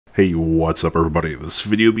Hey, what's up everybody? This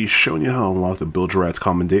video will be showing you how to unlock the Bilge's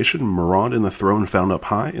Commendation, Maraud, and the throne found up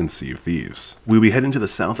high in Sea of Thieves. We'll be heading to the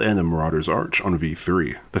south end of Marauder's Arch on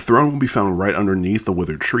V3. The throne will be found right underneath the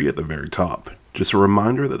withered tree at the very top. Just a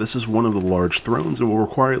reminder that this is one of the large thrones and will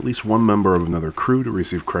require at least one member of another crew to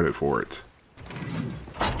receive credit for it.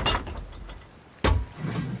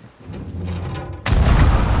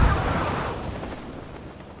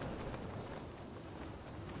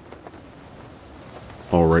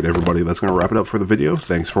 Alright everybody, that's going to wrap it up for the video.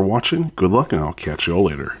 Thanks for watching, good luck, and I'll catch you all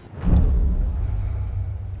later.